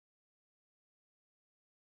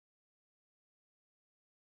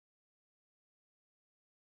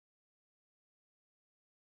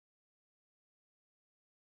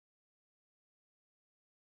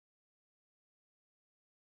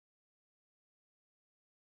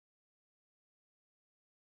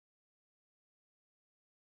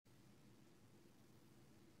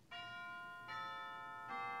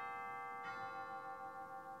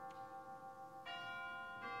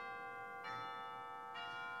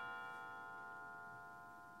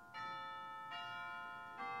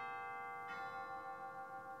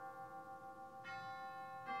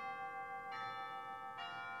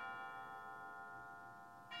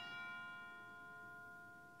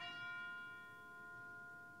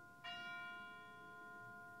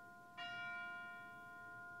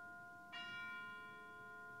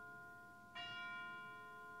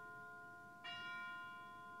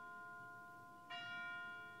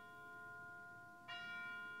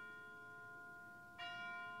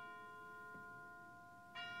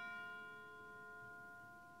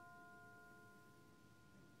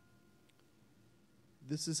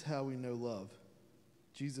This is how we know love.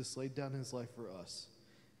 Jesus laid down his life for us,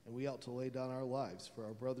 and we ought to lay down our lives for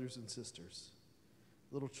our brothers and sisters.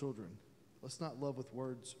 Little children, let's not love with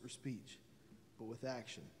words or speech, but with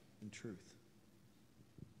action and truth.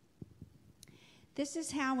 This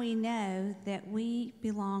is how we know that we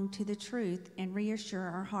belong to the truth and reassure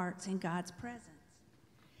our hearts in God's presence.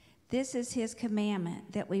 This is his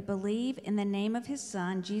commandment, that we believe in the name of his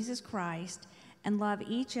Son, Jesus Christ, and love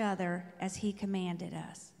each other as he commanded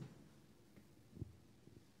us.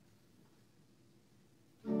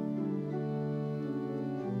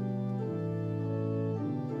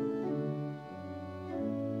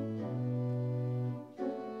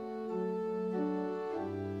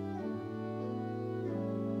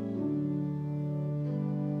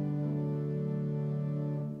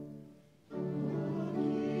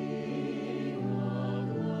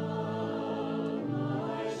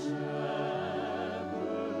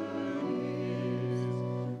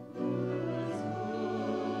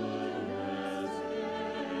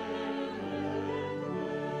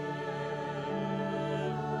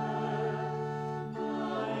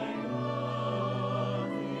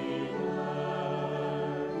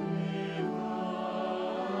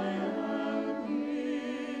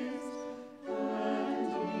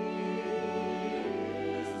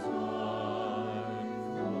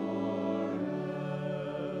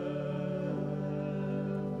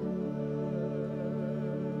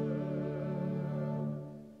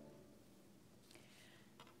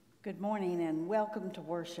 Good morning and welcome to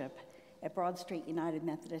worship at Broad Street United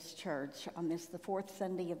Methodist Church on this, the fourth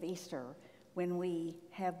Sunday of Easter, when we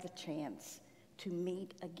have the chance to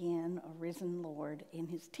meet again a risen Lord in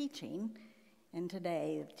his teaching. And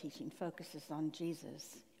today the teaching focuses on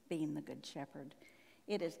Jesus being the Good Shepherd.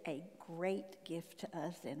 It is a great gift to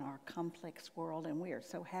us in our complex world, and we are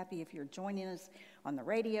so happy if you're joining us on the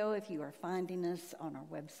radio, if you are finding us on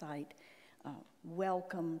our website.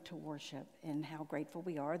 Welcome to worship, and how grateful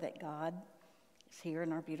we are that God is here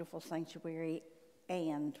in our beautiful sanctuary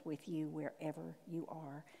and with you wherever you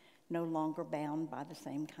are, no longer bound by the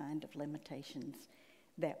same kind of limitations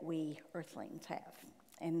that we earthlings have.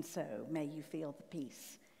 And so may you feel the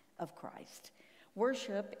peace of Christ.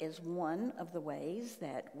 Worship is one of the ways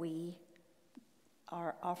that we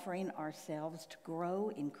are offering ourselves to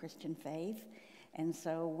grow in Christian faith, and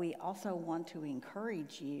so we also want to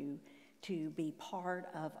encourage you to be part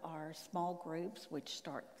of our small groups, which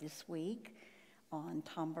start this week on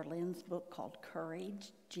Tom Berlin's book called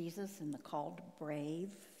Courage, Jesus and the Call to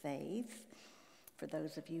Brave Faith. For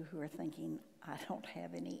those of you who are thinking, I don't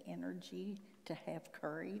have any energy to have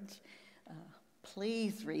courage,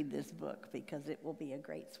 please read this book, because it will be a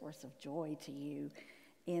great source of joy to you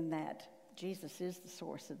in that Jesus is the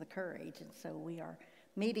source of the courage. And so we are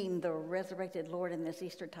meeting the resurrected Lord in this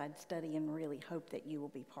Eastertide study and really hope that you will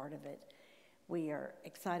be part of it. We are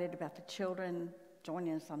excited about the children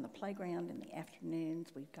joining us on the playground in the afternoons.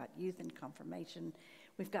 We've got youth and confirmation.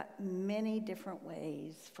 We've got many different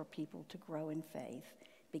ways for people to grow in faith.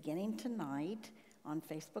 Beginning tonight on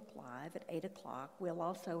Facebook Live at 8 o'clock, we'll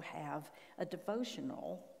also have a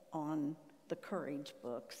devotional on the Courage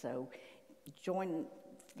book. So join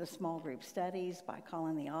the small group studies by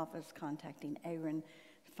calling the office, contacting Aaron,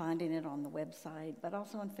 finding it on the website, but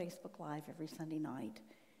also on Facebook Live every Sunday night.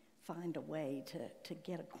 Find a way to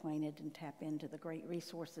get acquainted and tap into the great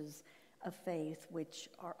resources of faith which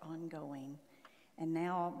are ongoing. And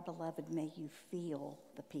now, beloved, may you feel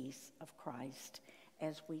the peace of Christ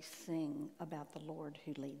as we sing about the Lord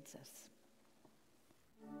who leads us.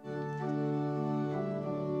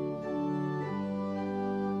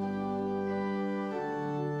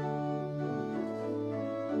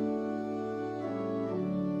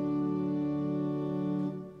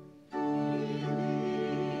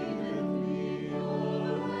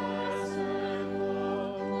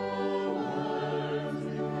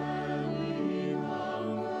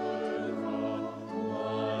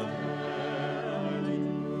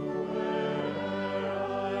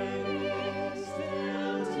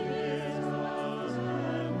 Still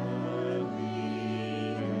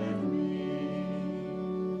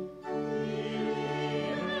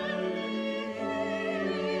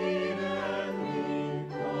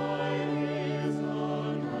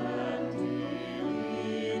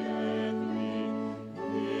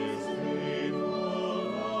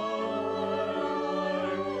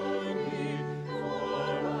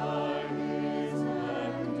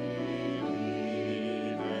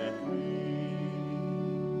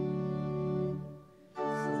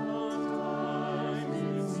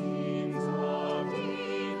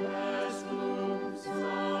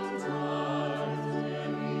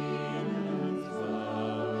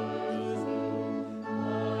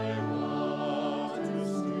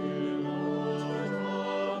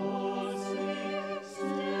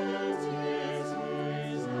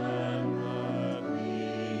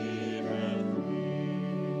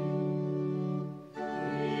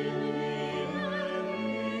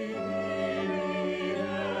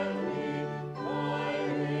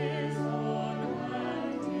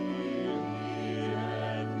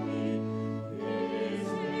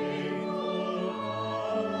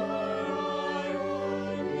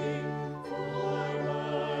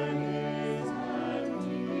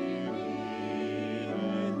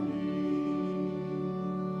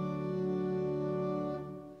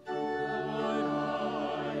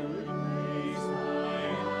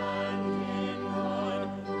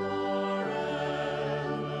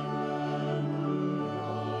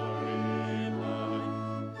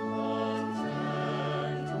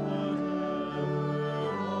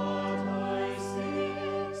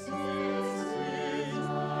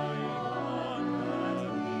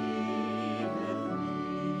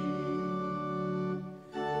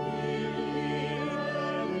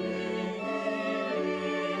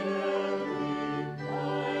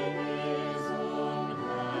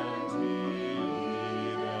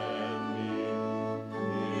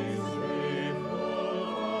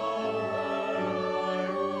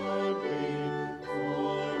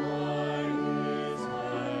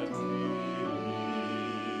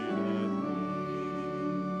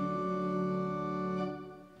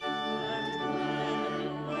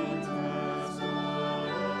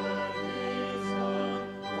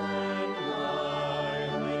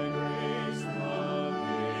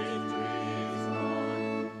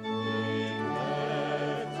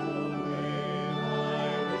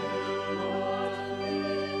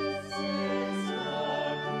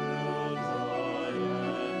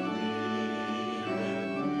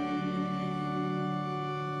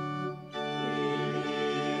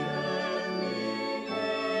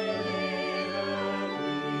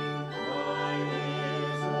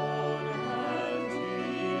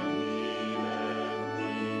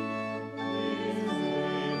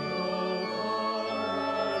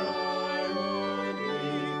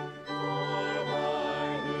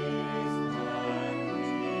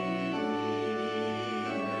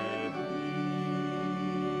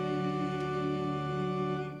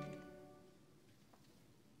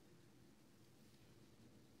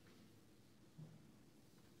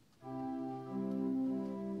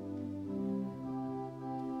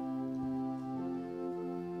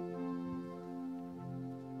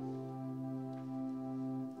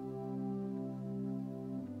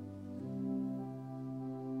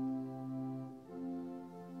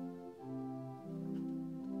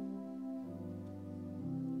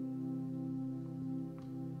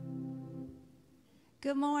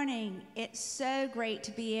Good morning. It's so great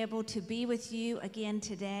to be able to be with you again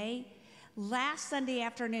today. Last Sunday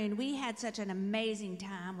afternoon, we had such an amazing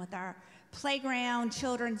time with our playground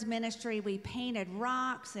children's ministry. We painted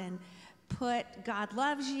rocks and put God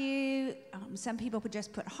loves you. Some people would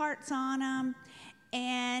just put hearts on them.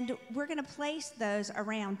 And we're going to place those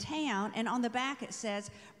around town. And on the back it says,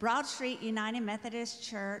 Broad Street United Methodist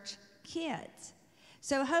Church Kids.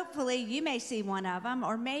 So hopefully you may see one of them,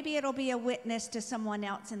 or maybe it'll be a witness to someone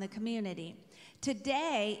else in the community.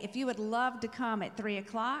 Today, if you would love to come at 3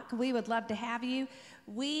 o'clock, we would love to have you.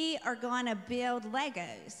 We are going to build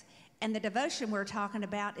Legos, and the devotion we're talking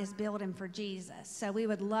about is building for Jesus. So we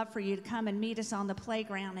would love for you to come and meet us on the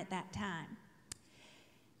playground at that time.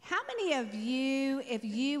 How many of you, if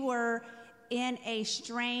you were in a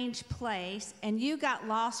strange place and you got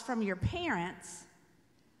lost from your parents,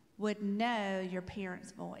 would know your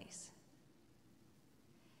parents' voice?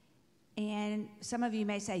 And some of you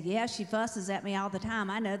may say, yeah, she fusses at me all the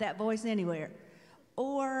time. I know that voice anywhere.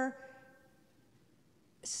 Or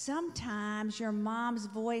sometimes your mom's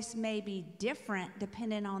voice may be different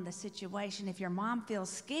depending on the situation. If your mom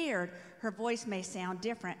feels scared, her voice may sound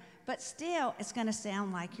different, but still it's going to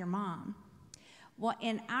sound like your mom. Well,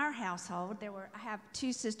 in our household, I have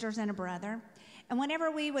 2 sisters and a brother, and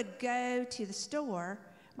whenever we would go to the store,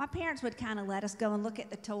 my parents would kind of let us go and look at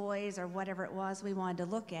the toys or whatever it was we wanted to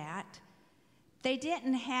look at. They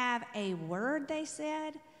didn't have a word they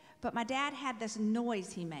said, but my dad had this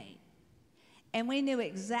noise he made. And we knew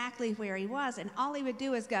exactly where he was, and all he would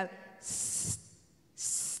do is go, sss,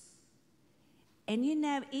 sss. And you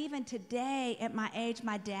know, even today, at my age,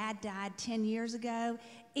 my dad died 10 years ago.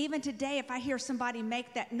 Even today, if I hear somebody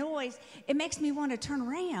make that noise, it makes me want to turn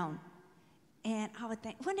around. And I would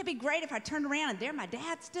think, wouldn't it be great if I turned around and there my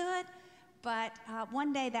dad stood? But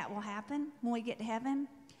one day that will happen when we get to heaven.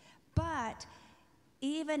 But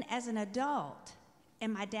even as an adult,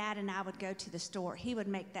 and my dad and I would go to the store, he would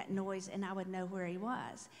make that noise and I would know where he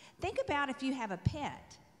was. Think about if you have a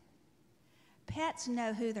pet. Pets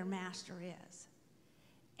know who their master is.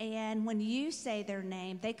 And when you say their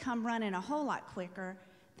name, they come running a whole lot quicker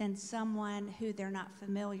than someone who they're not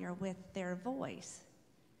familiar with their voice.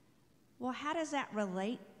 Well, how does that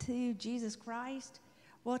relate to Jesus Christ?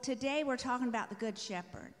 Well, today we're talking about the Good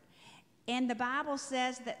Shepherd. And the Bible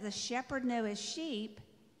says that the shepherd knows his sheep,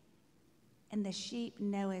 and the sheep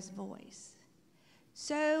know his voice.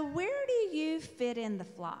 So where do you fit in the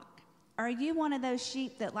flock? Are you one of those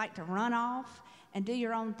sheep that like to run off and do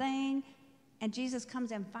your own thing, and Jesus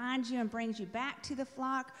comes and finds you and brings you back to the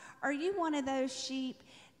flock? Or are you one of those sheep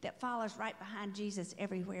that follows right behind Jesus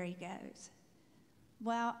everywhere he goes?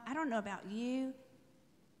 Well, I don't know about you,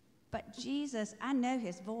 but Jesus, I know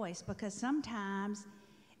his voice, because sometimes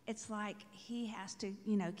it's like he has to,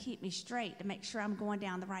 keep me straight to make sure I'm going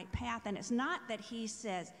down the right path. And it's not that he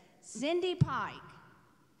says, Cindy Pike,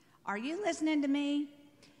 are you listening to me?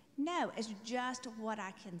 No, it's just what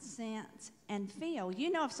I can sense and feel. You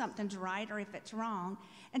know if something's right or if it's wrong.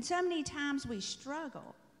 And so many times we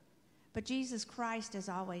struggle, but Jesus Christ is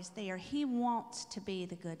always there. He wants to be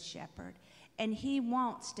the Good Shepherd, and he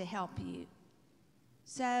wants to help you.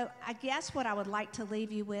 So I guess what I would like to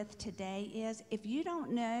leave you with today is, if you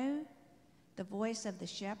don't know the voice of the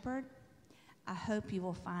shepherd, I hope you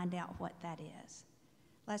will find out what that is.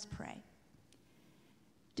 Let's pray.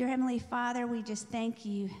 Dear Heavenly Father, we just thank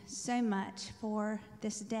you so much for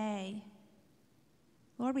this day.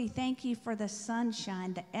 Lord, we thank you for the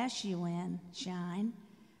sunshine, the S-U-N shine,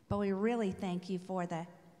 but we really thank you for the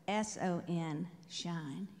S-O-N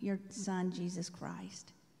shine, your Son, Jesus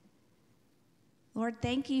Christ. Lord,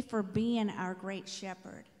 thank you for being our great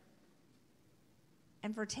shepherd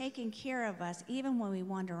and for taking care of us even when we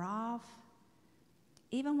wander off,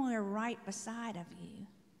 even when we're right beside of you.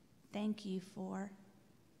 Thank you for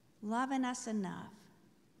loving us enough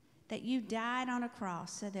that you died on a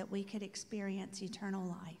cross so that we could experience eternal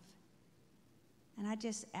life. And I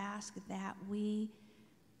just ask that we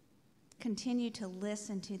continue to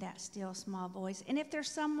listen to that still small voice. And if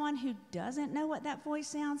there's someone who doesn't know what that voice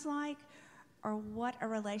sounds like or what a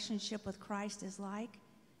relationship with Christ is like,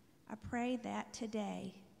 I pray that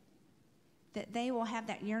today that they will have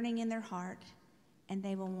that yearning in their heart and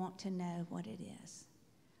they will want to know what it is.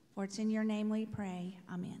 For it's in your name we pray.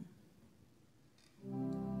 Amen.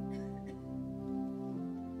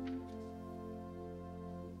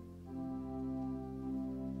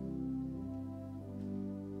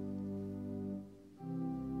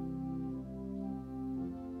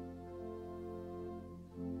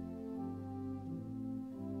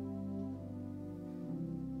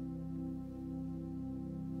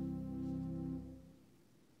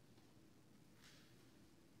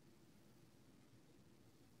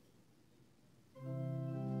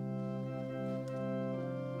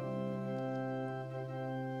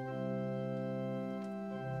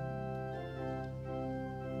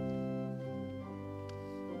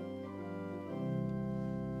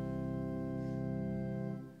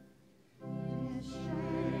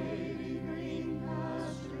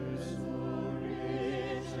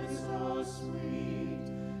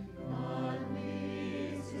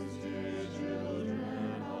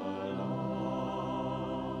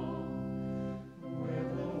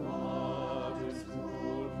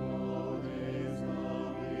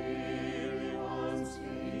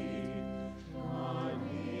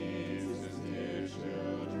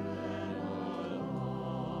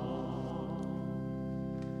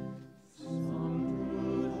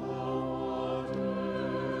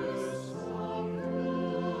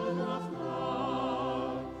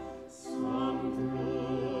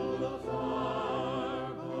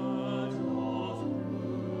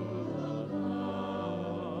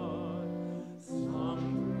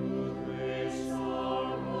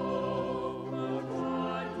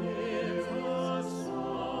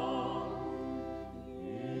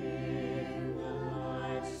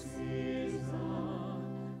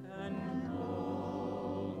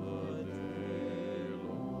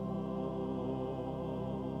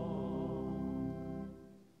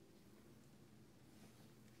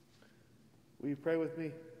 you pray with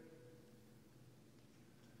me?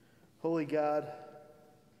 Holy God,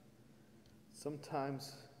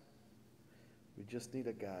 sometimes we just need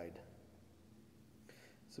a guide.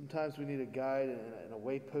 Sometimes we need a guide and a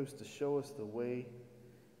waypost to show us the way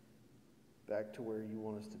back to where you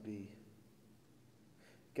want us to be.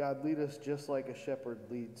 God, lead us just like a shepherd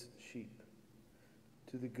leads sheep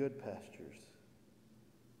to the good pastures.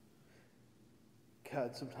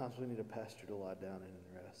 God, sometimes we need a pasture to lie down in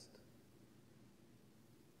and rest.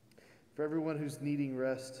 For everyone who's needing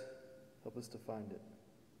rest, help us to find it.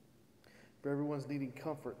 For everyone's needing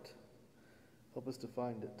comfort, help us to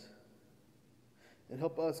find it. And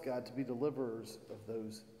help us, God, to be deliverers of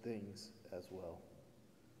those things as well.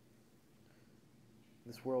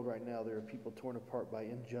 In this world right now, there are people torn apart by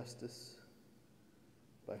injustice,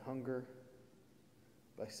 by hunger,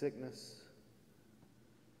 by sickness,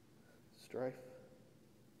 strife.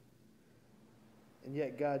 And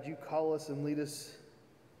yet, God, you call us and lead us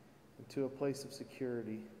into a place of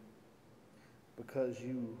security because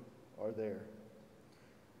you are there.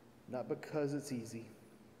 Not because it's easy,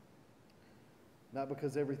 not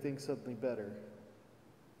because everything's suddenly better,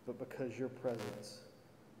 but because your presence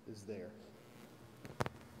is there.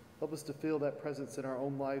 Help us to feel that presence in our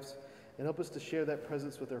own lives, and help us to share that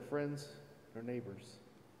presence with our friends, our neighbors,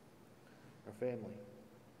 our family.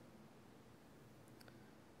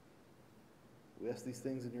 We ask these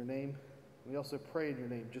things in your name. We also pray in your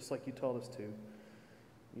name, just like you taught us to.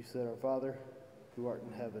 You said, "Our Father, who art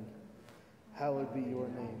in heaven, hallowed be your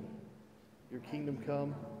name. Your kingdom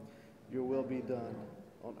come, your will be done,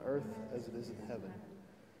 on earth as it is in heaven.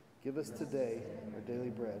 Give us today our daily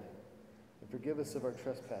bread, and forgive us of our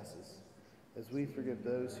trespasses, as we forgive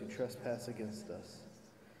those who trespass against us.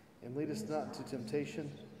 And lead us not into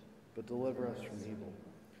temptation, but deliver us from evil.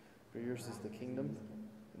 For yours is the kingdom,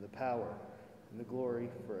 and the power, and the glory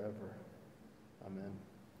forever. Amen."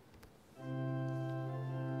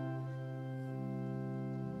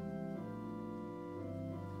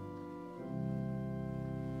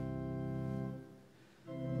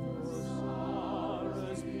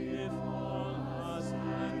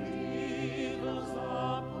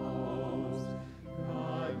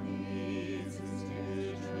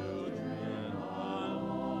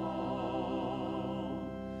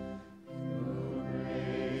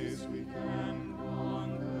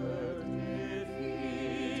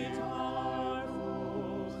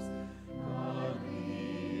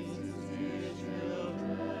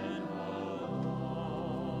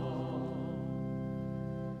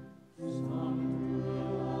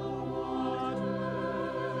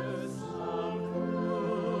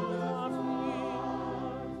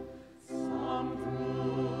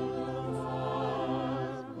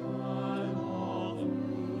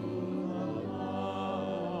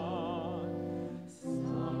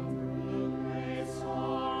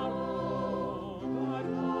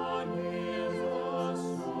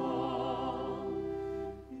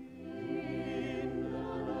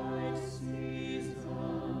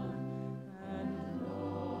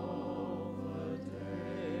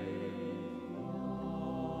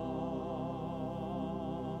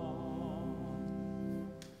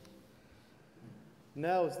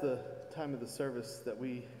 Now is the time of the service that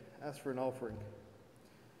we ask for an offering.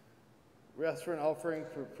 We ask for an offering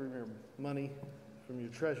from your money, from your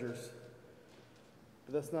treasures.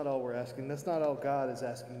 But that's not all we're asking. That's not all God is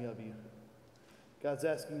asking of you. God's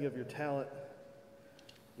asking you of your talent,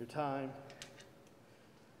 your time,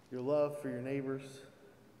 your love for your neighbors.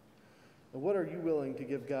 And what are you willing to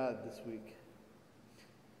give God this week?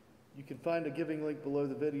 You can find a giving link below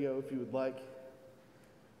the video if you would like.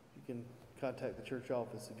 You can contact the church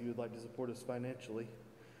office if you would like to support us financially.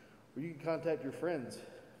 Or you can contact your friends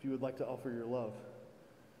if you would like to offer your love.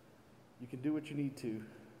 You can do what you need to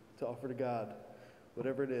offer to God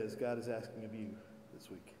whatever it is God is asking of you this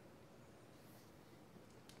week.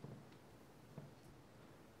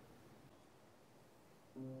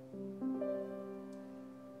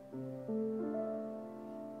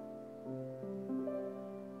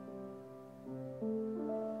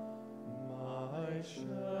 My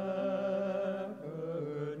shepherd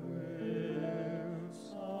will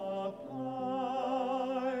supply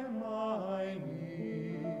my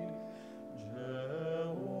need.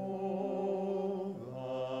 Jehovah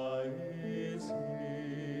is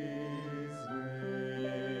here.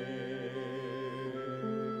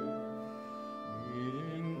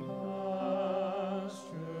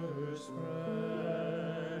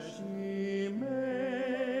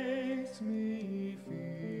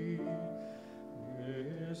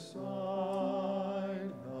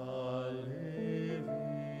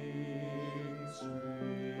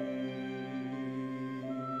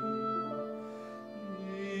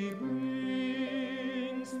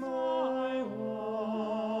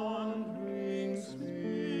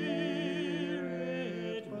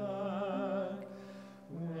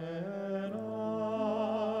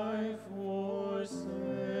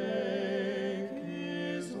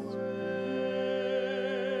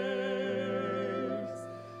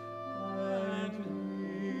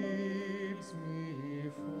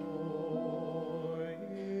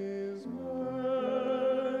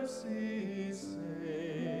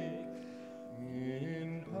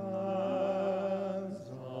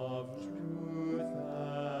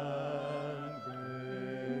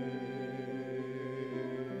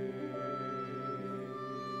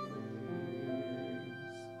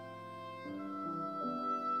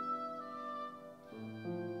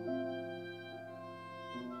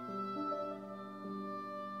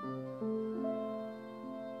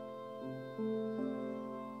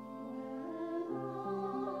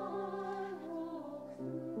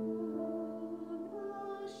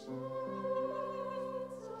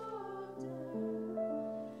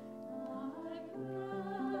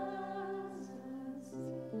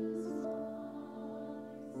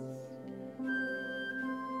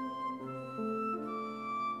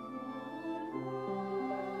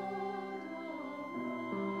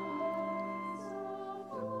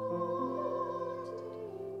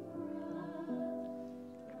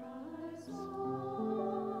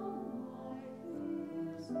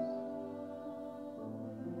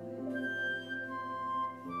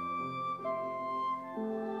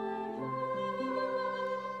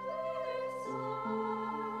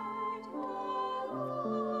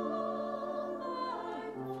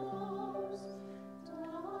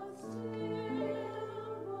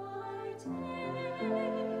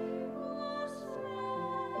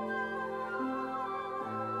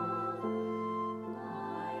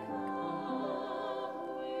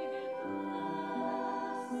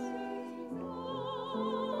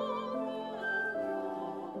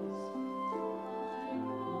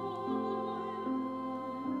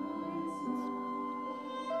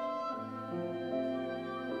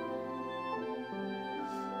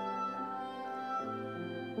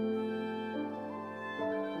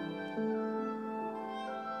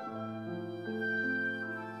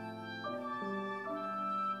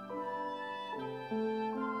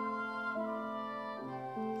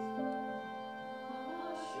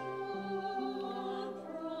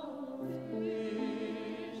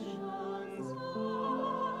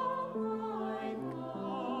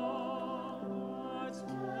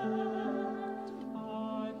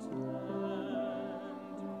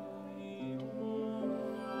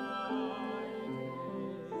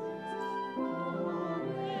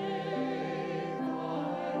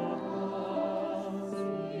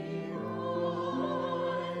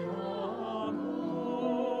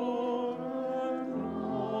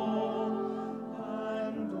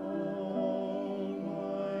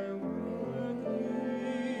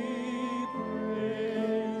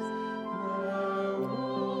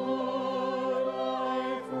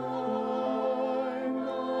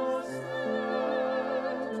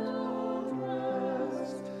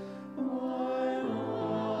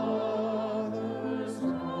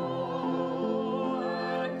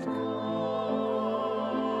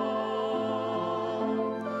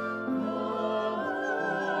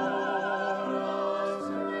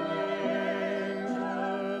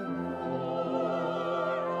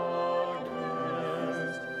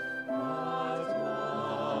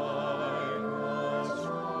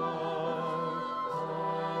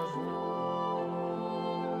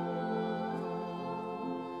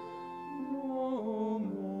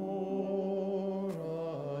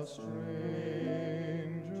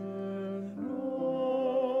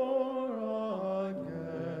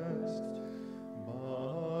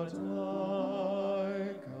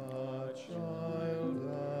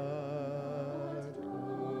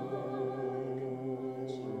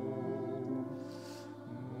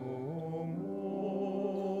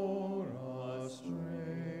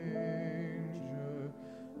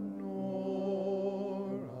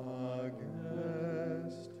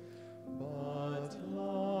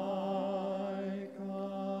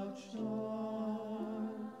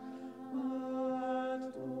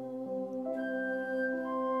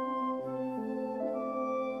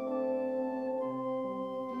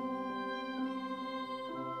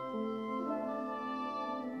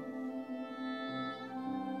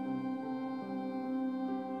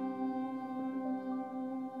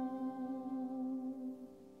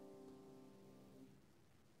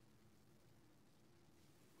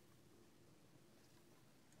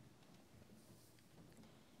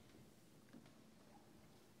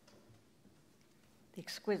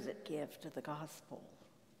 exquisite gift of the gospel,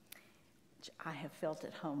 which I have felt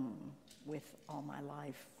at home with all my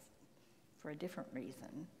life for a different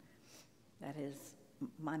reason. That is,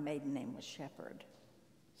 my maiden name was Shepherd,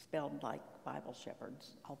 spelled like Bible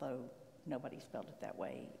shepherds, although nobody spelled it that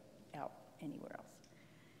way out anywhere else.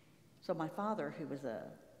 So my father, who was a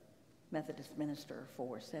Methodist minister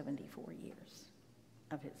for 74 years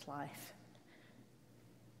of his life,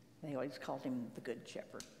 they always called him the Good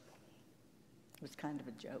Shepherd. It was kind of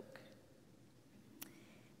a joke.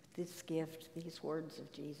 This gift, these words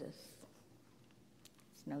of Jesus,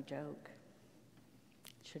 it's no joke.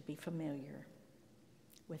 It should be familiar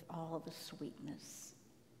with all of the sweetness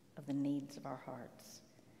of the needs of our hearts.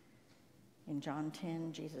 In John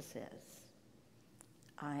 10, Jesus says,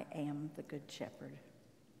 I am the good shepherd.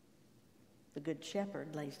 The good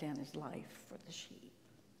shepherd lays down his life for the sheep.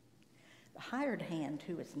 The hired hand,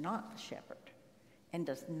 who is not the shepherd and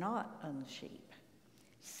does not own the sheep,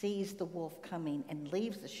 sees the wolf coming and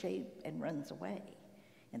leaves the sheep and runs away,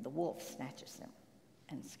 and the wolf snatches them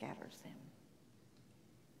and scatters them.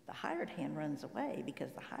 The hired hand runs away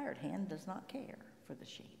because the hired hand does not care for the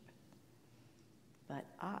sheep. But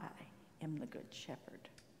I am the good shepherd.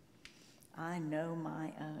 I know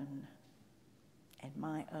my own, and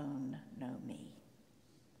my own know me.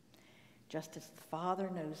 Just as the Father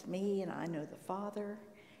knows me, and I know the Father,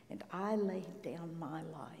 and I lay down my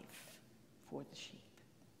life for the sheep.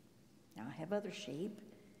 Now I have other sheep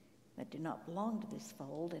that do not belong to this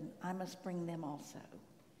fold, and I must bring them also.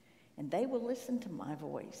 And they will listen to my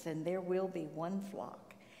voice, and there will be one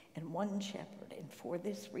flock and one shepherd. And for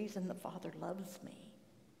this reason the Father loves me,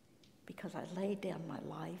 because I lay down my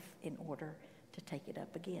life in order to take it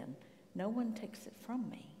up again. No one takes it from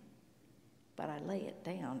me, but I lay it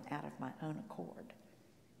down out of my own accord.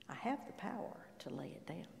 I have the power to lay it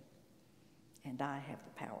down, and I have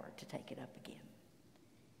the power to take it up again.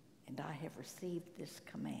 And I have received this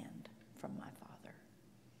command from my Father.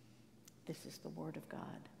 This is the word of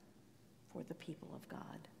God for the people of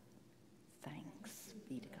God. Thanks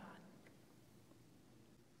be to God.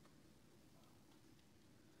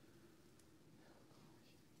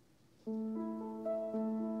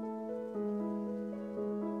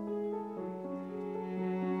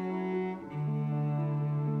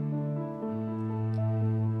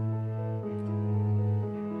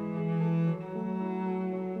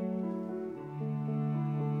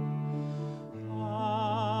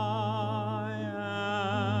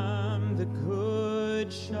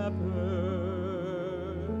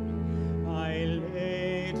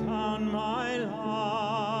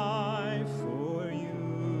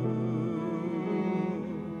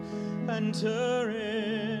 Enter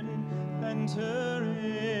in, enter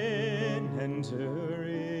in, enter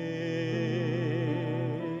in.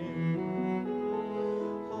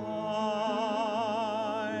 I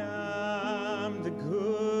am the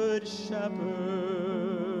good shepherd.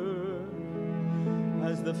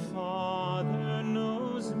 As the Father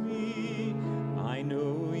knows me, I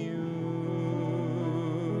know you.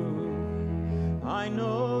 I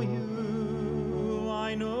know you,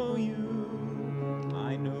 I know you,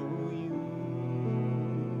 I know you.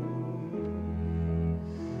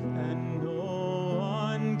 And no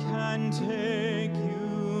one can take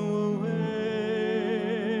you away,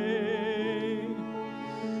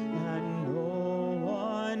 and no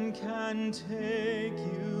one can take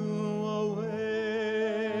you away.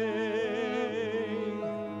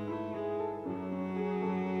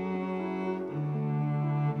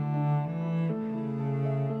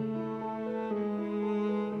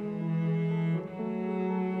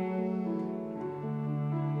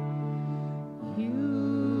 You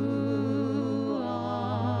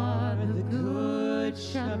are the good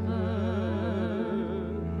shepherd.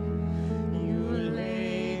 You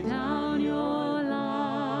lay down your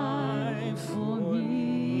life for me.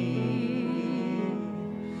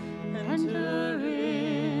 Enter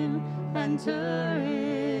in, enter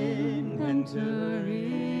in, enter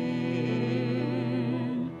in.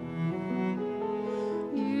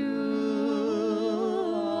 You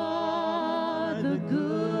are the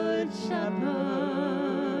good shepherd.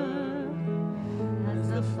 As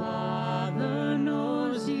the Father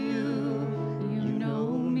knows you, you know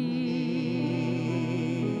me.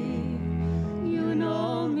 You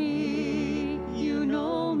know me, you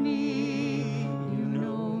know me, you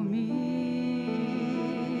know me.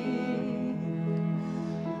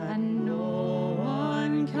 And no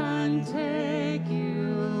one can take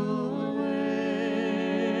you away.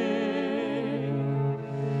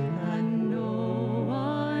 And no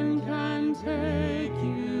one can take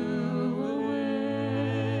you away.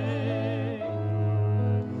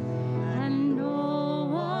 And no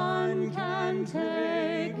one can take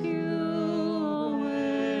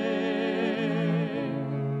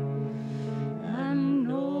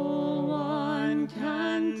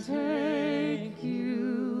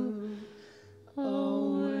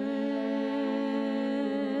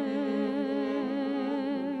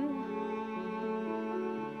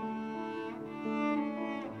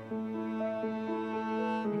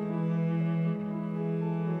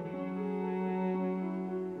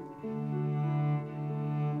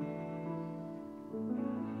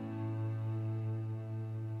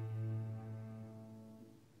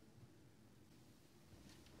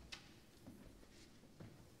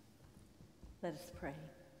Let us pray.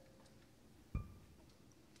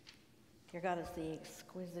 Dear God, as the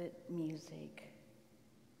exquisite music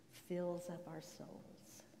fills up our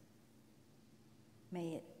souls,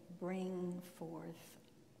 may it bring forth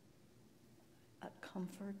a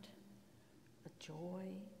comfort, a joy,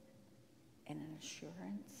 and an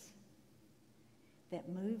assurance that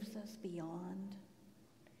moves us beyond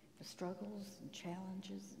the struggles and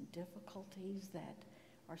challenges and difficulties that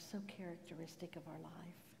are so characteristic of our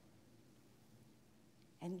life,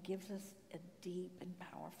 and gives us a deep and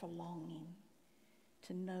powerful longing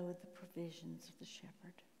to know the provisions of the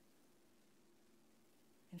shepherd.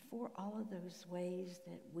 And for all of those ways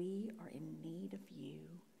that we are in need of you,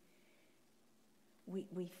 we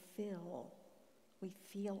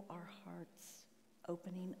feel our hearts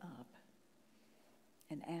opening up,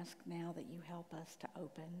 and ask now that you help us to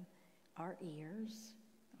open our ears,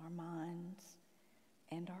 our minds,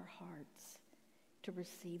 and our hearts to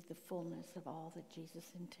receive the fullness of all that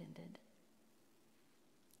Jesus intended.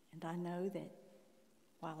 And I know that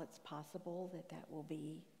while it's possible that that will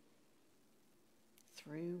be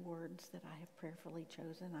through words that I have prayerfully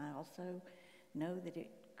chosen, I also know that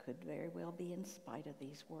it could very well be in spite of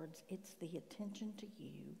these words. It's the attention to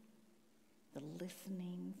you, the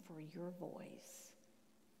listening for your voice,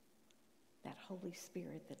 that Holy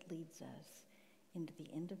Spirit that leads us into the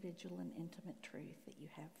individual and intimate truth that you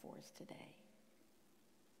have for us today,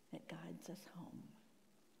 that guides us home.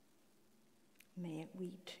 May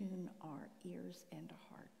we tune our ears and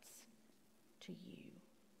hearts to you.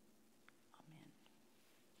 Amen.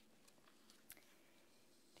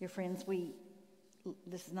 Dear friends,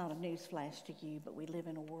 this is not a news flash to you, but we live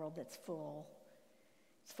in a world that's full.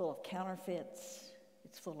 It's full of counterfeits.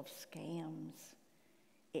 It's full of scams.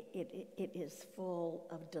 It is full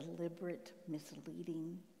of deliberate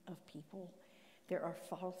misleading of people. There are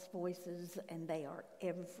false voices, and they are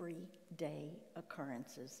everyday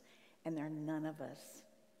occurrences, and there are none of us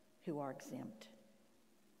who are exempt.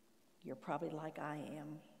 You're probably like I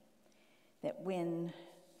am, that when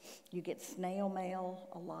you get snail mail,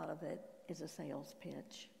 a lot of it is a sales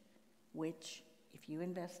pitch, which, if you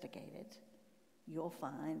investigate it, you'll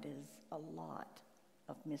find is a lot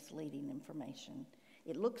of misleading information.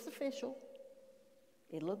 It looks official.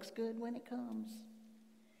 It looks good when it comes.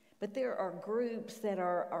 But there are groups that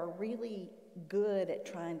are really good at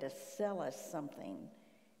trying to sell us something,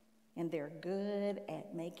 and they're good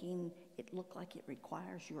at making it look like it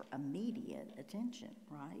requires your immediate attention,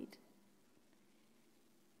 right?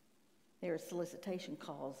 There are solicitation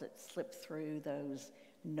calls that slip through those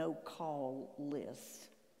no-call lists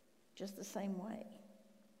just the same way.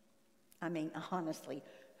 I mean, honestly,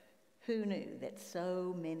 who knew that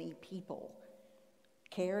so many people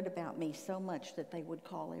cared about me so much that they would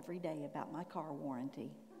call every day about my car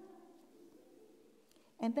warranty?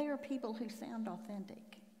 And there are people who sound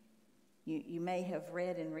authentic. You may have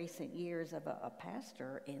read in recent years of a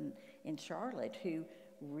pastor in Charlotte who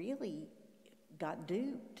really got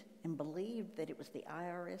duped and believed that it was the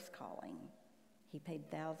IRS calling. He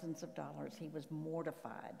paid thousands of dollars. He was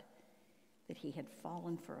mortified that he had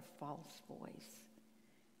fallen for a false voice,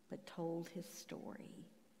 but told his story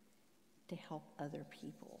to help other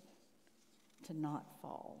people to not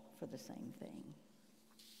fall for the same thing.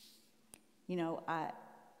 You know,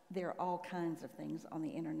 there are all kinds of things on the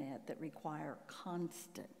internet that require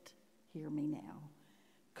constant, hear me now,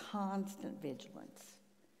 constant vigilance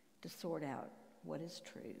to sort out what is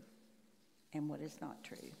true and what is not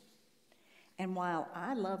true. And while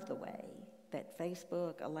I love the way that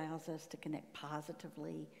Facebook allows us to connect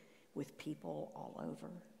positively with people all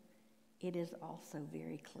over, it is also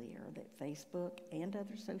very clear that Facebook and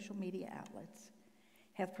other social media outlets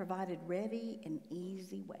have provided ready and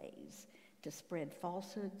easy ways to spread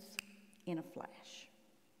falsehoods in a flash.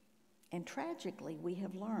 And tragically, we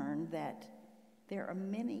have learned that there are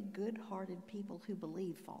many good-hearted people who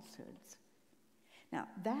believe falsehoods. Now,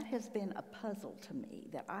 that has been a puzzle to me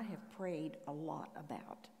that I have prayed a lot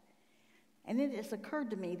about. And it has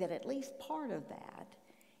occurred to me that at least part of that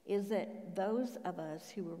is that those of us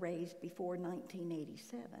who were raised before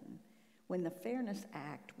 1987, when the Fairness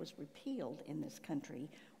Act was repealed in this country,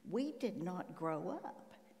 we did not grow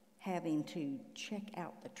up having to check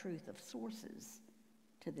out the truth of sources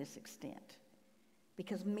to this extent,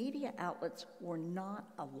 because media outlets were not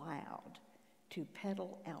allowed to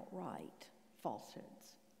peddle outright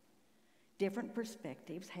falsehoods. Different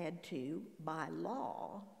perspectives had to, by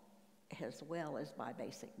law, as well as by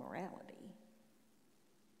basic morality,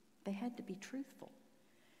 they had to be truthful.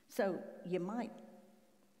 So you might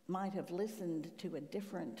have listened to a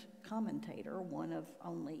different commentator, one of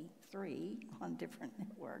only 3 on different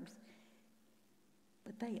networks,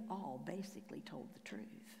 but they all basically told the truth.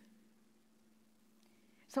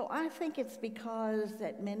 So I think it's because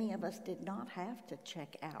that many of us did not have to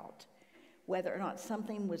check out whether or not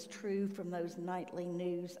something was true from those nightly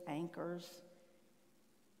news anchors.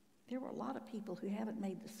 There were a lot of people who haven't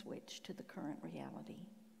made the switch to the current reality.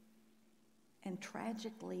 And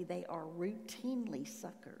tragically, they are routinely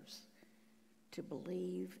suckers to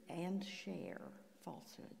believe and share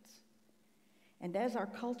falsehoods. And as our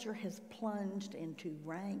culture has plunged into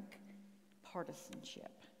rank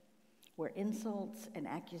partisanship, where insults and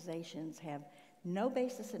accusations have no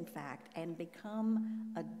basis in fact and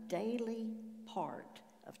become a daily part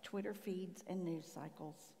of Twitter feeds and news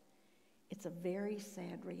cycles, it's a very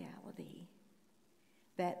sad reality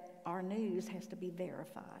that our news has to be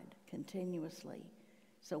verified continuously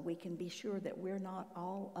so we can be sure that we're not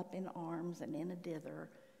all up in arms and in a dither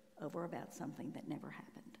over about something that never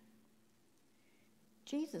happened.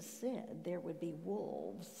 Jesus said there would be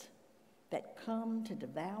wolves that come to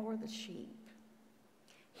devour the sheep.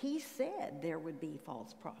 He said there would be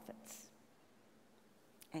false prophets,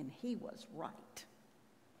 and he was right.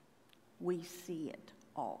 We see it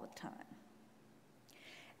all the time.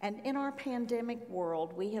 And in our pandemic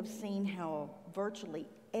world, we have seen how virtually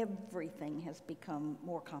everything has become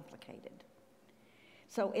more complicated.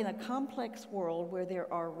 So in a complex world where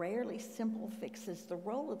there are rarely simple fixes, the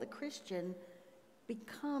role of the Christian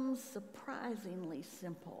becomes surprisingly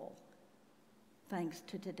simple, thanks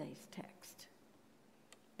to today's text.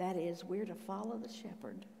 That is, we're to follow the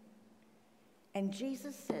shepherd. And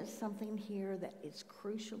Jesus says something here that is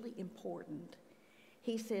crucially important.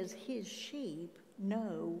 He says his sheep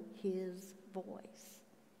know his voice.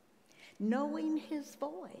 Knowing his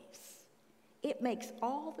voice, it makes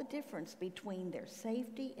all the difference between their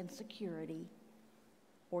safety and security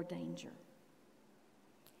or danger.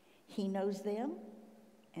 He knows them,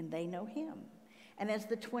 and they know him. And as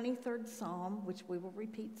the 23rd Psalm, which we will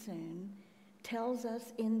repeat soon, tells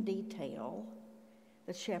us in detail,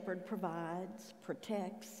 the shepherd provides,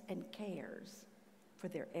 protects, and cares for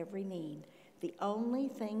their every need. The only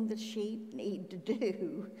thing the sheep need to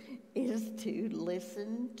do is to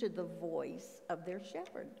listen to the voice of their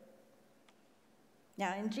shepherd.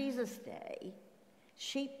 Now, in Jesus' day,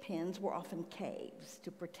 sheep pens were often caves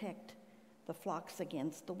to protect the flocks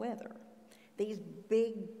against the weather. These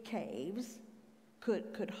big caves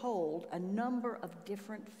could hold a number of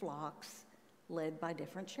different flocks led by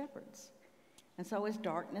different shepherds. And so as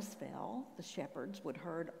darkness fell, the shepherds would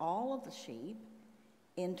herd all of the sheep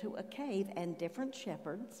into a cave, and different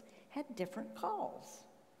shepherds had different calls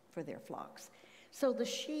for their flocks. So the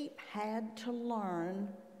sheep had to learn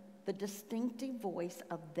the distinctive voice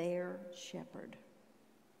of their shepherd.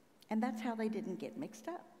 And that's how they didn't get mixed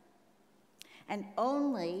up. And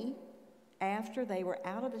only after they were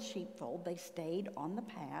out of the sheepfold, they stayed on the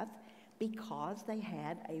path because they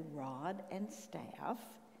had a rod and staff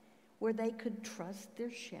where they could trust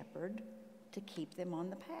their shepherd to keep them on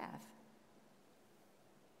the path.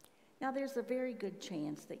 Now, there's a very good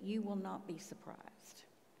chance that you will not be surprised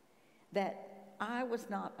that I was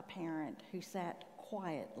not a parent who sat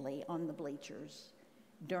quietly on the bleachers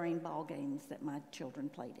during ball games that my children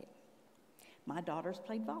played in. My daughters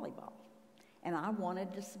played volleyball, and I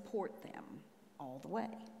wanted to support them all the way.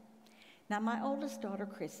 Now, my oldest daughter,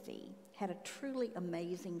 Christy, had a truly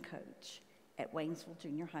amazing coach at Waynesville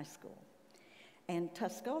Junior High School. And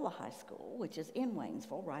Tuscola High School, which is in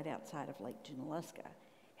Waynesville, right outside of Lake Junaluska,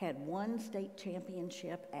 had one state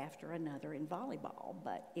championship after another in volleyball,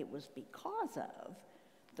 but it was because of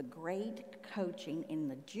the great coaching in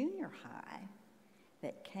the junior high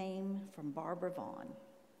that came from Barbara Vaughn.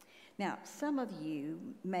 Now, some of you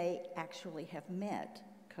may actually have met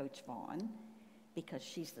Coach Vaughn because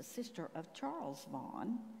she's the sister of Charles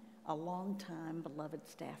Vaughn, a longtime beloved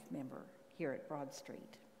staff member here at Broad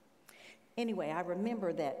Street. Anyway, I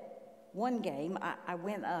remember that one game I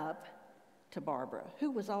went up to Barbara,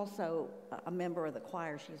 who was also a member of the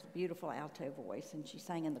choir. She has a beautiful alto voice, and she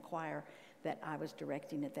sang in the choir that I was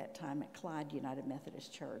directing at that time at Clyde United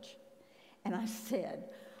Methodist Church. And I said,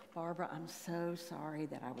 "Barbara, I'm so sorry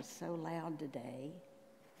that I was so loud today."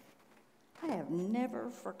 I have never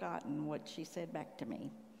forgotten what she said back to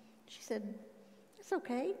me. She said, "It's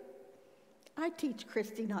okay. I teach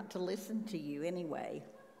Christy not to listen to you anyway."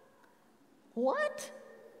 What?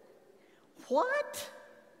 What?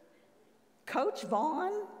 Coach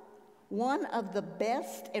Vaughn, one of the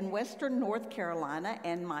best in Western North Carolina,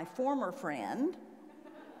 and my former friend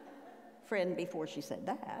before she said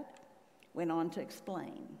that, went on to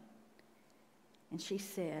explain. And she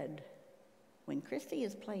said, "When Christy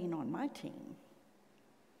is playing on my team,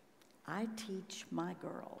 I teach my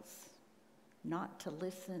girls not to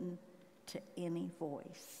listen to any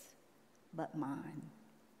voice but mine.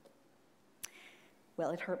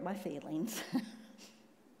 Well, it hurt my feelings.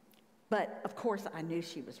 But, of course, I knew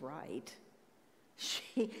she was right.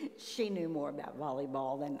 She knew more about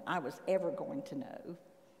volleyball than I was ever going to know.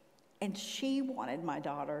 And she wanted my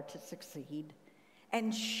daughter to succeed.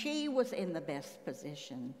 And she was in the best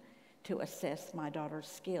position to assess my daughter's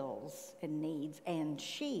skills and needs. And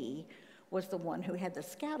she was the one who had the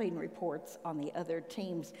scouting reports on the other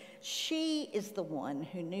teams. She is the one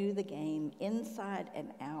who knew the game inside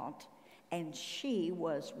and out. And she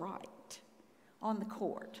was right on the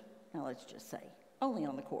court. Now, let's just say, only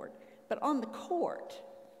on the court. But on the court,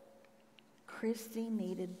 Christy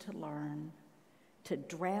needed to learn to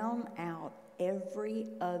drown out every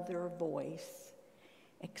other voice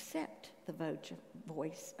except the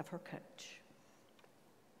voice of her coach.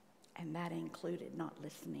 And that included not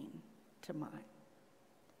listening to mine.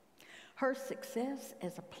 Her success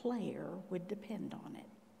as a player would depend on it.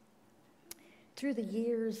 Through the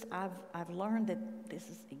years, I've learned that this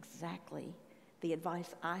is exactly the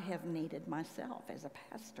advice I have needed myself as a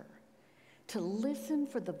pastor. To listen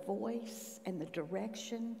for the voice and the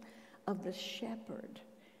direction of the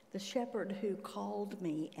shepherd who called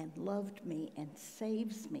me and loved me and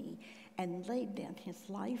saves me and laid down his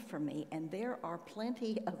life for me. And there are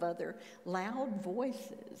plenty of other loud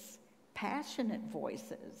voices, passionate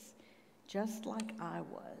voices, just like I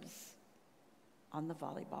was on the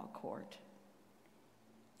volleyball court.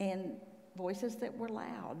 And voices that were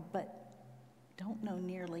loud, but don't know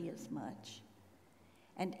nearly as much.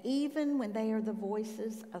 And even when they are the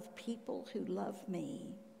voices of people who love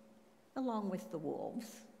me, along with the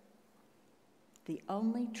wolves, the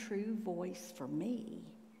only true voice for me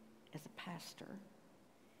as a pastor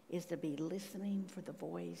is to be listening for the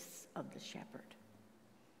voice of the shepherd.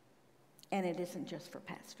 And it isn't just for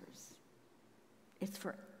pastors. It's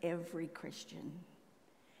for every Christian.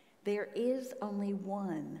 There is only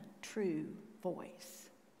one true voice.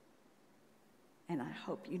 And I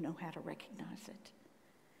hope you know how to recognize it.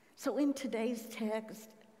 So in today's text,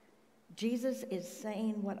 Jesus is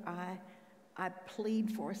saying what I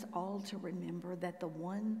plead for us all to remember, that the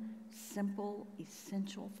one simple,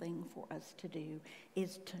 essential thing for us to do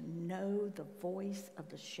is to know the voice of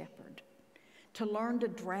the shepherd, to learn to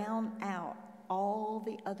drown out all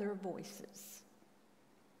the other voices,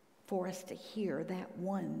 for us to hear that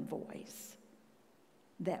one voice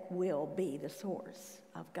that will be the source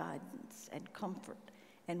of guidance and comfort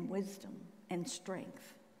and wisdom and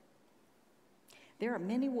strength. There are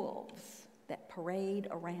many wolves that parade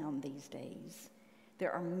around these days.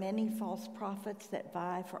 There are many false prophets that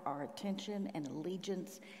vie for our attention and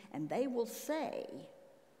allegiance, and they will say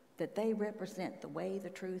that they represent the way, the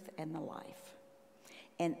truth, and the life.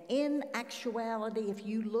 And in actuality, if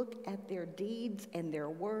you look at their deeds and their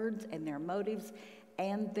words and their motives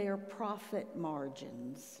and their profit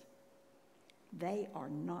margins, they are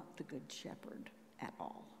not the good shepherd at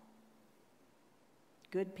all.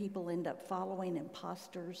 Good people end up following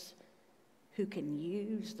imposters who can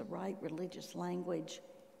use the right religious language,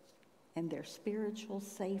 and their spiritual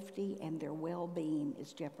safety and their well-being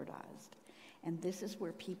is jeopardized. And this is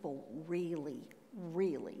where people really,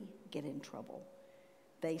 really get in trouble.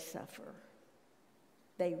 They suffer.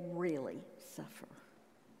 They really suffer.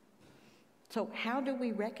 So how do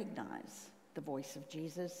we recognize the voice of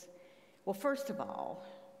Jesus? Well, first of all,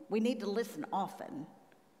 we need to listen often.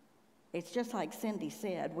 It's just like Cindy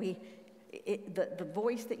said, the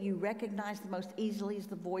voice that you recognize the most easily is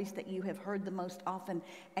the voice that you have heard the most often,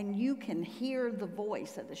 and you can hear the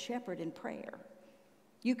voice of the shepherd in prayer.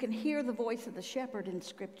 You can hear the voice of the shepherd in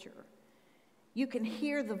Scripture. You can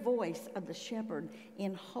hear the voice of the shepherd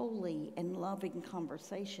in holy and loving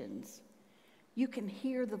conversations. You can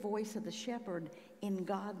hear the voice of the shepherd in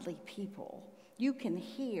godly people. You can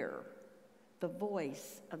hear the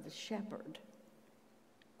voice of the shepherd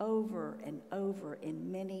over and over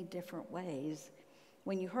in many different ways.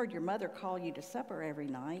 When you heard your mother call you to supper every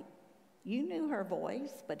night, you knew her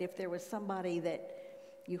voice, but if there was somebody that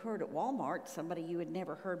you heard at Walmart, somebody you had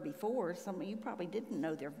never heard before, somebody you probably didn't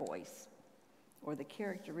know their voice or the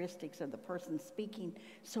characteristics of the person speaking.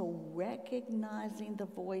 So recognizing the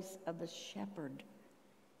voice of the shepherd,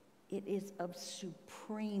 it is of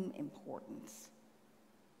supreme importance.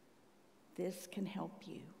 This can help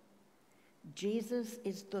you. Jesus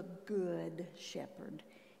is the good shepherd.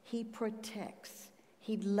 He protects.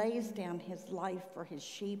 He lays down his life for his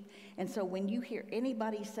sheep. And so when you hear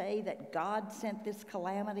anybody say that God sent this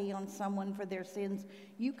calamity on someone for their sins,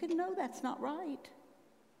 you can know that's not right.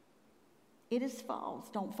 It is false.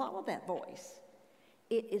 Don't follow that voice.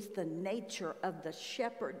 It is the nature of the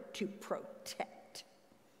shepherd to protect.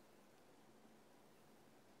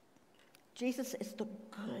 Jesus is the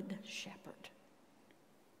good shepherd.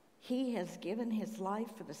 He has given his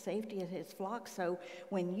life for the safety of his flock. So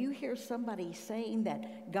when you hear somebody saying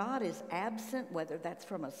that God is absent, whether that's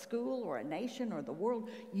from a school or a nation or the world,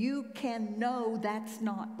 you can know that's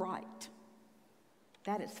not right.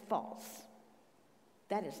 That is false.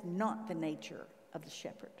 That is not the nature of the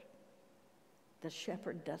shepherd. The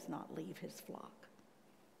shepherd does not leave his flock.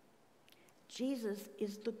 Jesus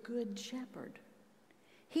is the good shepherd.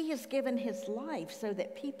 He has given his life so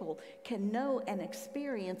that people can know and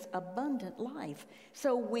experience abundant life.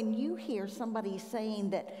 So when you hear somebody saying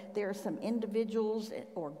that there are some individuals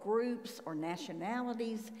or groups or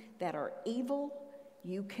nationalities that are evil,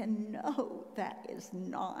 you can know that is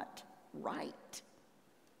not right.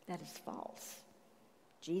 That is false.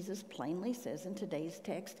 Jesus plainly says in today's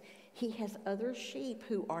text, he has other sheep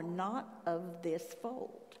who are not of this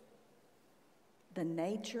fold. The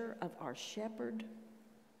nature of our shepherd,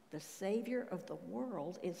 the Savior of the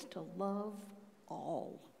world, is to love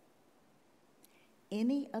all.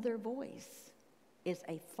 Any other voice is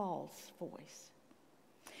a false voice.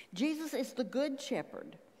 Jesus is the good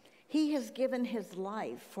shepherd. He has given his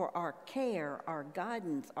life for our care, our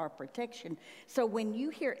guidance, our protection. So when you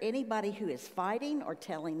hear anybody who is fighting or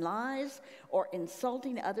telling lies or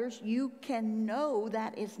insulting others, you can know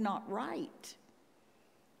that is not right.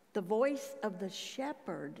 The voice of the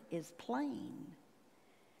shepherd is plain.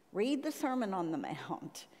 Read the Sermon on the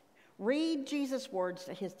Mount. Read Jesus' words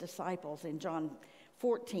to his disciples in John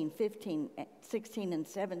 14, 15, 16, and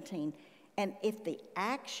 17. And if the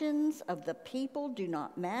actions of the people do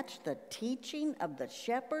not match the teaching of the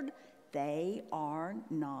shepherd, they are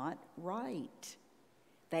not right.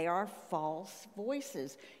 They are false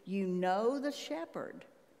voices. You know the shepherd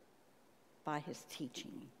by his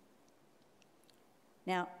teaching.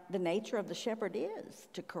 Now, the nature of the shepherd is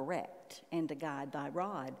to correct and to guide thy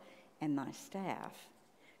rod and thy staff.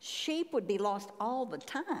 Sheep would be lost all the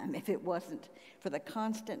time if it wasn't for the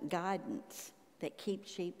constant guidance that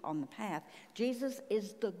keeps sheep on the path. Jesus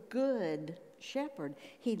is the good shepherd.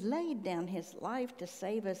 He laid down his life to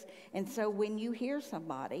save us. And so when you hear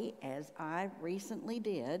somebody, as I recently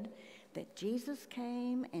did, that Jesus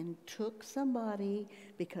came and took somebody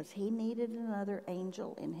because he needed another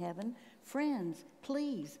angel in heaven, friends,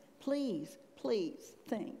 please, please, please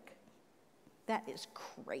think. That is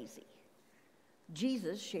crazy.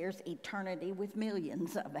 Jesus shares eternity with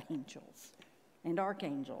millions of angels and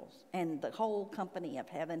archangels and the whole company of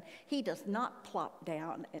heaven. He does not plop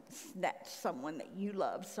down and snatch someone that you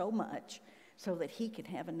love so much so that he can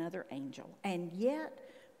have another angel. And yet,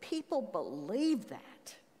 people believe that.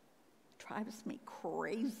 It drives me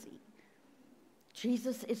crazy.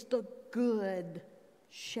 Jesus is the good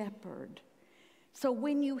shepherd. So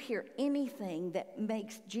when you hear anything that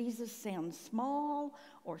makes Jesus sound small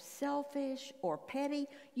or selfish or petty,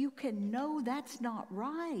 you can know that's not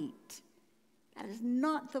right. That is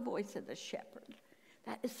not the voice of the shepherd.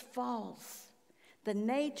 That is false. The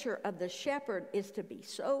nature of the shepherd is to be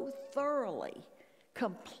so thoroughly,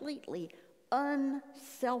 completely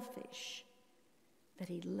unselfish that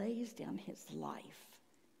he lays down his life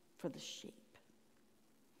for the sheep.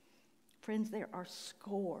 Friends, there are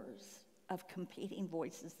scores of competing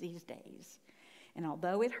voices these days. And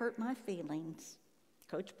although it hurt my feelings,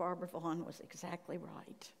 Coach Barbara Vaughn was exactly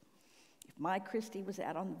right. If my Christy was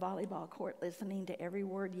out on the volleyball court listening to every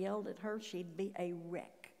word yelled at her, she'd be a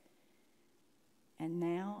wreck. And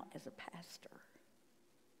now, as a pastor,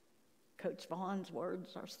 Coach Vaughn's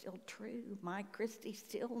words are still true. My Christy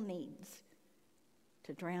still needs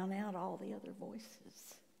to drown out all the other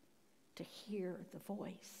voices to hear the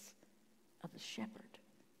voice of the shepherd.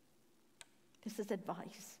 This is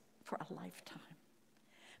advice for a lifetime.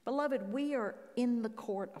 Beloved, we are in the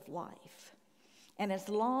court of life. And as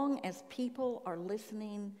long as people are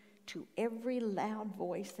listening to every loud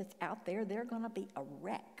voice that's out there, they're going to be a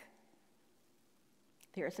wreck.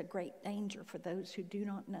 There is a great danger for those who do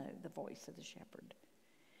not know the voice of the shepherd,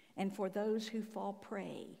 and for those who fall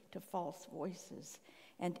prey to false voices.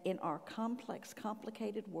 And in our complex,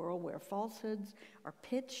 complicated world where falsehoods are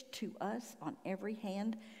pitched to us on every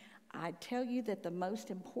hand, I tell you that the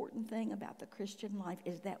most important thing about the Christian life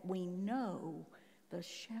is that we know the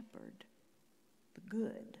shepherd, the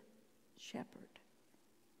good shepherd,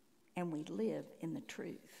 and we live in the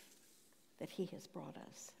truth that he has brought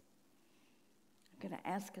us. I'm going to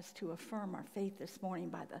ask us to affirm our faith this morning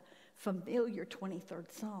by the familiar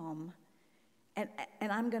 23rd Psalm, and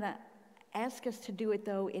I'm going to ask us to do it,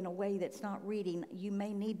 though, in a way that's not reading. You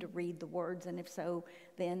may need to read the words, and if so,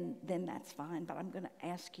 then that's fine. But I'm going to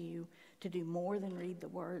ask you to do more than read the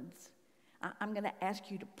words. I'm going to ask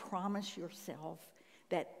you to promise yourself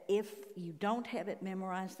that if you don't have it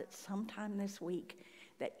memorized, that sometime this week,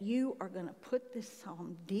 that you are going to put this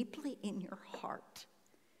psalm deeply in your heart,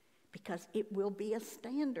 because it will be a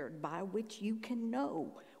standard by which you can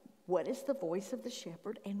know what is the voice of the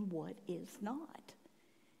shepherd and what is not.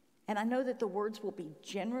 And I know that the words will be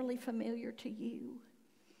generally familiar to you,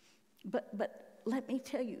 but let me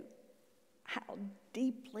tell you how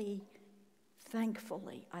deeply,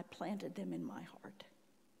 thankfully, I planted them in my heart.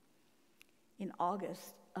 In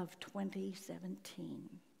August of 2017,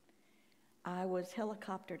 I was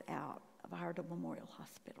helicoptered out of Iredell Memorial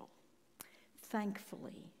Hospital.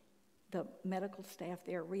 Thankfully, the medical staff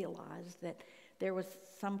there realized that there was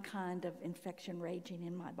some kind of infection raging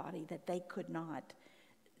in my body that they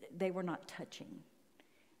were not touching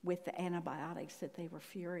with the antibiotics that they were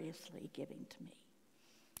furiously giving to me.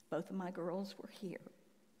 Both of my girls were here,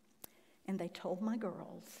 and they told my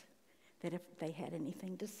girls that if they had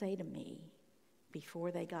anything to say to me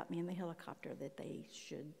before they got me in the helicopter, that they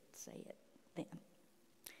should say it then.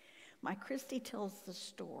 My Christy tells the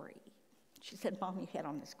story. She said, Mom, you had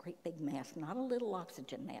on this great big mask, not a little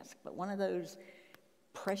oxygen mask, but one of those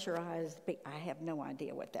pressurized, I have no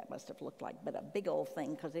idea what that must have looked like, but a big old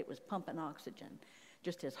thing, because it was pumping oxygen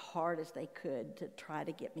just as hard as they could to try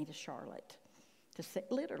to get me to Charlotte,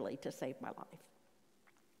 literally to save my life.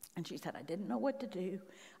 And she said, I didn't know what to do.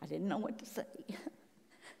 I didn't know what to say.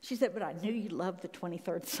 She said, but I knew you loved the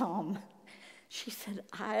 23rd Psalm. She said,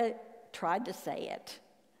 I tried to say it.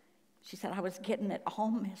 She said, I was getting it all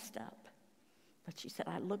messed up. But she said,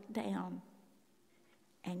 I looked down,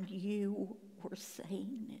 and you were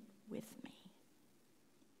saying it with me.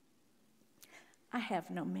 I have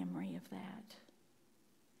no memory of that.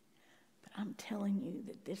 But I'm telling you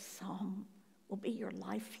that this psalm will be your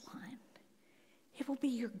lifeline. It will be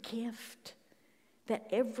your gift that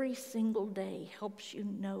every single day helps you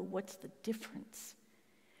know what's the difference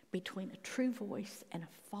between a true voice and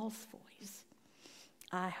a false voice.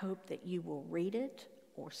 I hope that you will read it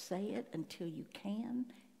or say it until you can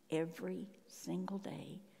every single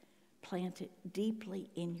day. Plant it deeply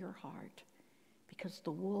in your heart, because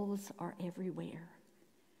the wolves are everywhere.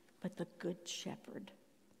 But the good shepherd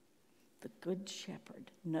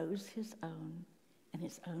knows his own, and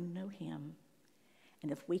his own know him.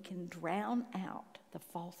 And if we can drown out the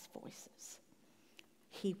false voices,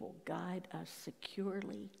 he will guide us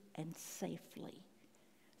securely and safely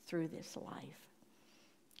through this life.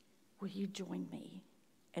 Will you join me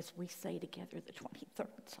as we say together the 23rd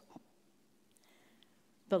Psalm?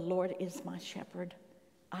 The Lord is my shepherd,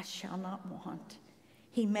 I shall not want.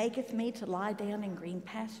 He maketh me to lie down in green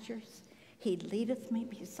pastures. He leadeth me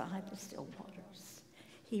beside the still waters.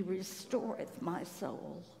 He restoreth my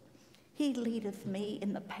soul. He leadeth me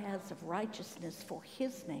in the paths of righteousness for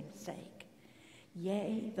his name's sake.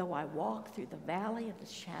 Yea, though I walk through the valley of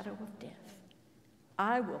the shadow of death,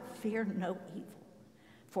 I will fear no evil,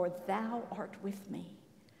 for thou art with me.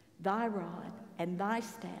 Thy rod and thy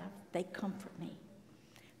staff, they comfort me.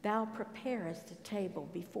 Thou preparest a table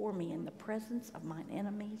before me in the presence of mine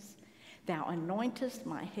enemies. Thou anointest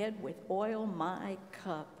my head with oil, my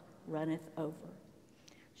cup runneth over.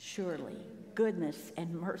 Surely goodness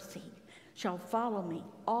and mercy shall follow me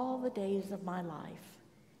all the days of my life,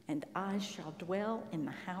 and I shall dwell in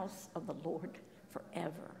the house of the Lord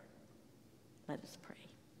forever. Let us pray.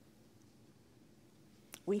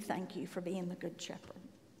 We thank you for being the good shepherd,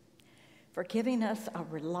 for giving us a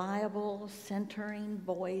reliable, centering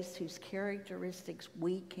voice whose characteristics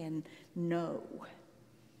we can know.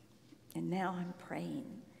 And now I'm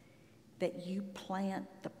praying that you plant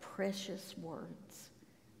the precious words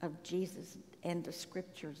of Jesus and the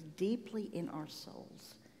scriptures deeply in our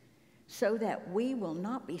souls, so that we will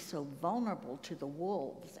not be so vulnerable to the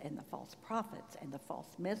wolves and the false prophets and the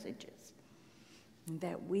false messages, and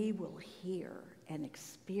that we will hear and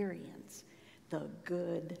experience the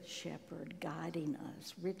good shepherd guiding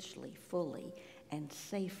us richly, fully, and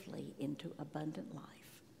safely into abundant life.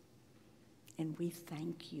 And we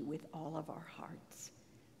thank you with all of our hearts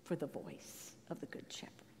for the voice of the good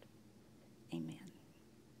shepherd. Amen.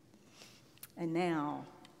 And now,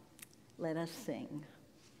 let us sing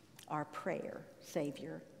our prayer,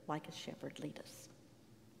 Savior, like a shepherd, lead us.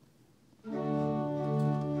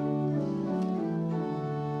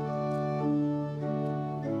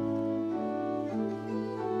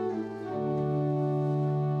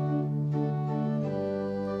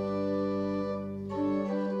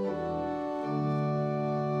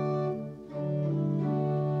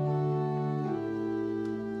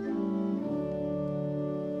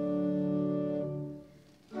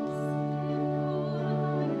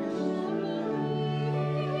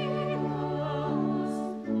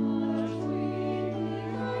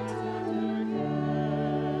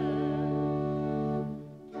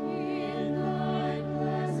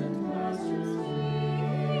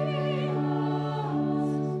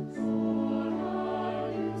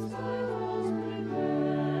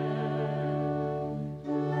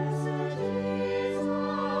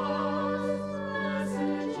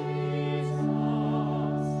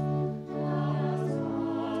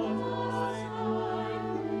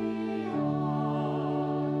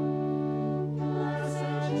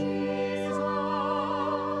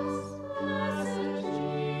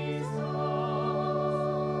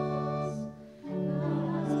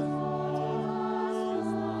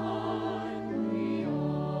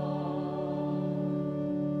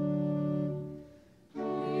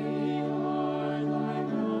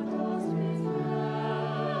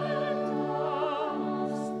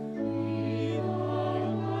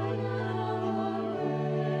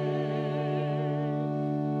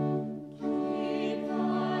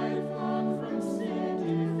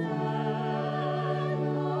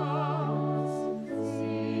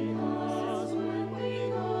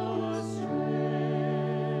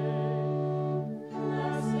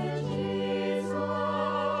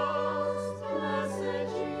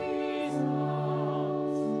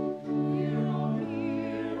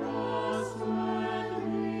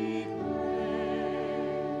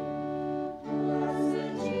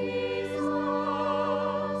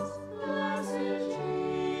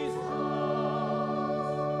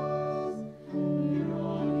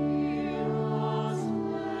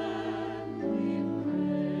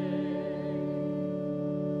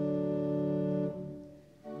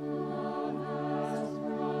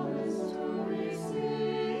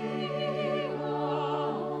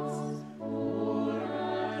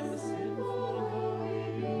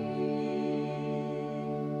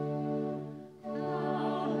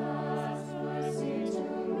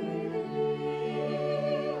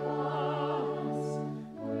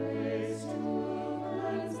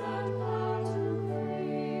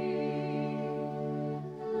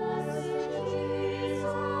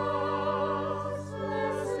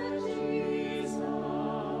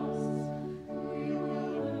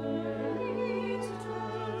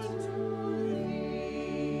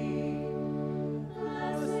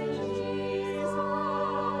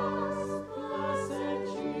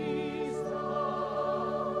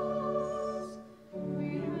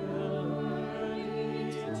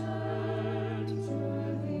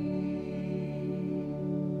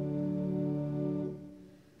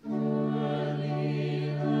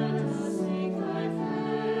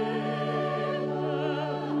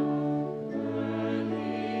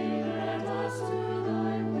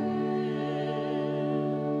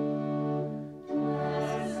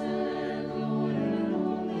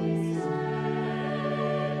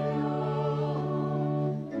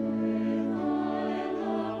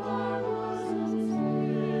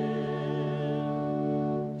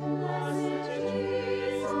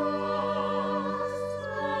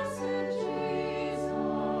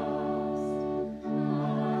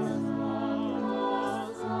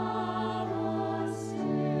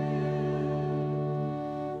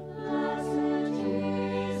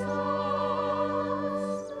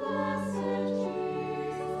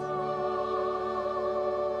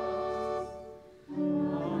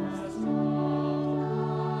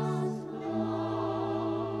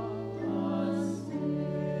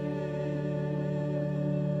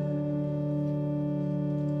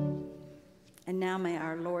 now may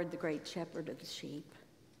our Lord, the great shepherd of the sheep,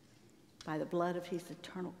 by the blood of his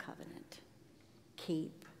eternal covenant,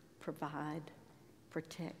 keep, provide,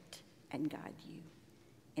 protect, and guide you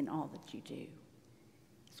in all that you do,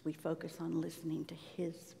 as we focus on listening to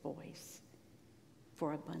his voice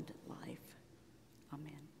for abundant life.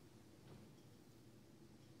 Amen.